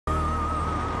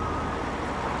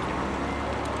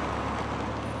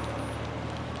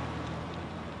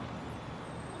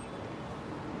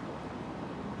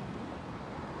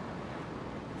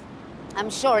I'm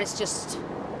sure it's just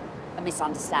a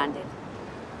misunderstanding.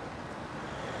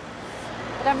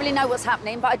 I don't really know what's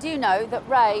happening, but I do know that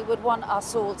Ray would want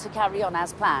us all to carry on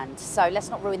as planned. So let's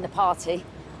not ruin the party.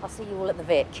 I'll see you all at the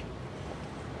Vic.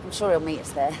 I'm sure he'll meet us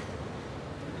there.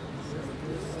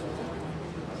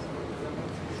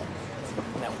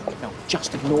 No,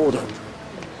 just ignore them.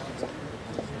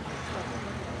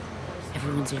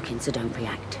 Everyone's looking, so don't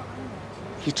react.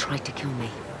 He tried to kill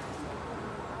me.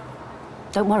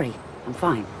 Don't worry, I'm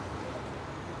fine.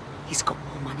 He's got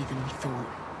more money than we thought.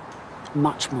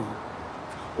 Much more.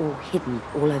 All hidden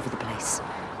all over the place.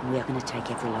 And we are going to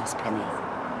take every last penny.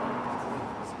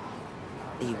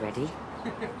 Are you ready?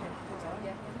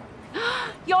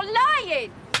 You're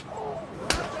lying!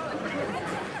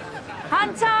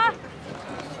 Hunter!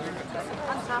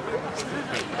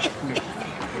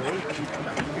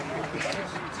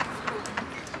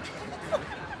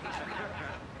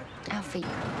 Alfie.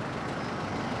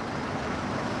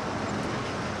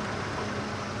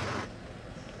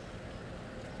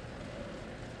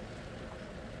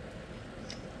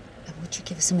 Would you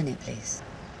give us a minute, please?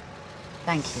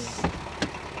 Thank you.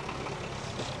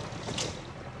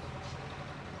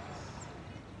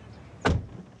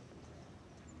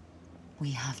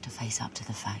 We have to face up to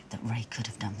the fact that Ray could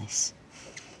have done this.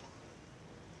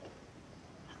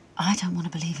 I don't want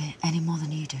to believe it any more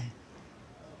than you do.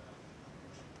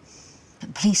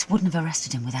 But the police wouldn't have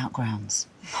arrested him without grounds.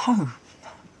 No.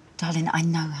 Darling, I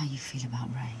know how you feel about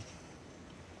Ray.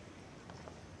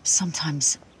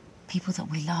 Sometimes people that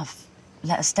we love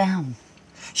let us down.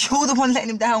 You're the one letting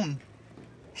him down.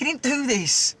 He didn't do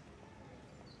this.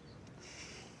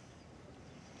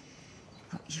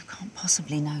 Look, you can't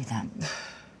possibly know that.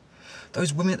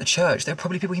 Those women at the church, they're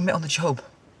probably people he met on the job.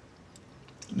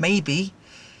 Maybe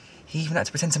he even had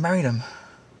to pretend to marry them.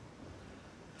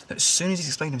 As soon as he's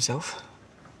explained himself,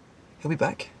 he'll be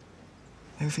back.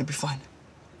 Everything will be fine.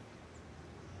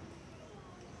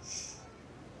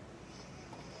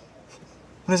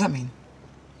 What does that mean?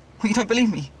 Well, you don't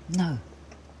believe me? No.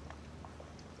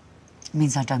 It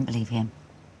means I don't believe him.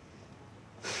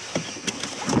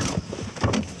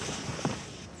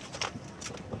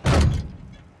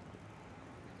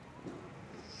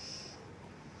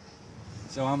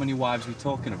 So how many wives are we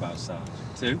talking about, Sarge?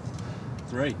 2?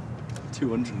 3?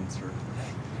 203.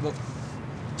 Look,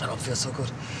 I don't feel so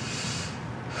good.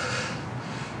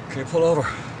 Can you pull over?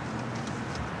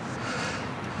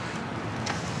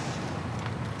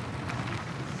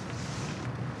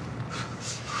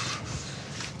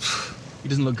 He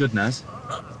doesn't look good, Naz.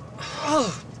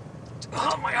 Oh,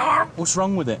 my arm! What's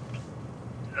wrong with it?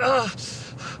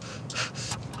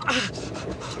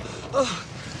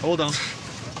 Hold on.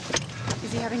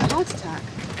 Is he having a heart attack?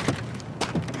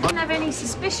 You didn't have any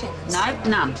suspicions? No,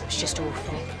 none. It's just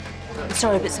awful. I'm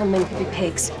sorry, but some men could be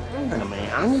pigs. Hang on a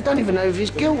minute, Anne. You don't even know if he's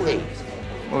guilty.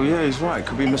 Oh, yeah, he's right.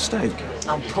 Could be a mistake.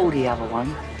 I'll pull the other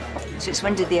one. Since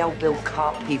when did the old Bill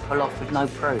cart people off with no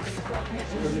proof?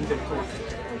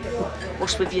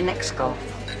 What's with your neck scar?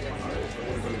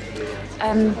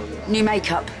 New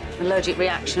makeup. Allergic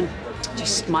reaction.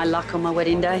 Just my luck on my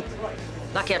wedding day.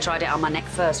 Lucky I tried it on my neck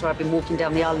first, where I've been walking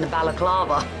down the aisle in a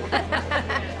balaclava.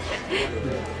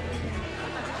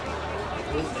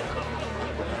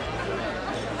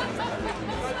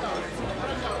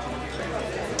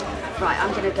 Right,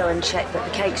 I'm going to go and check that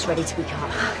the cake's ready to be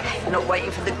cut. You're not waiting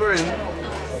for the groom?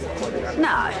 No.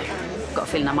 I've got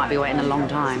a feeling I might be waiting a long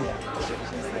time.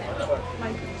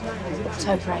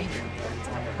 So brave.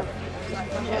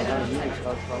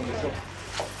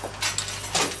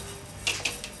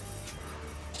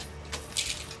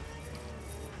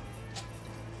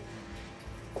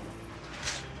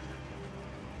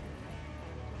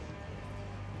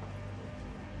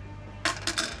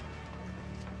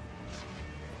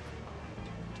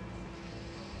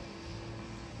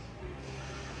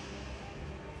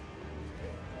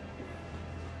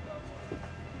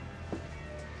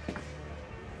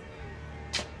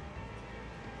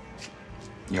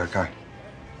 You okay?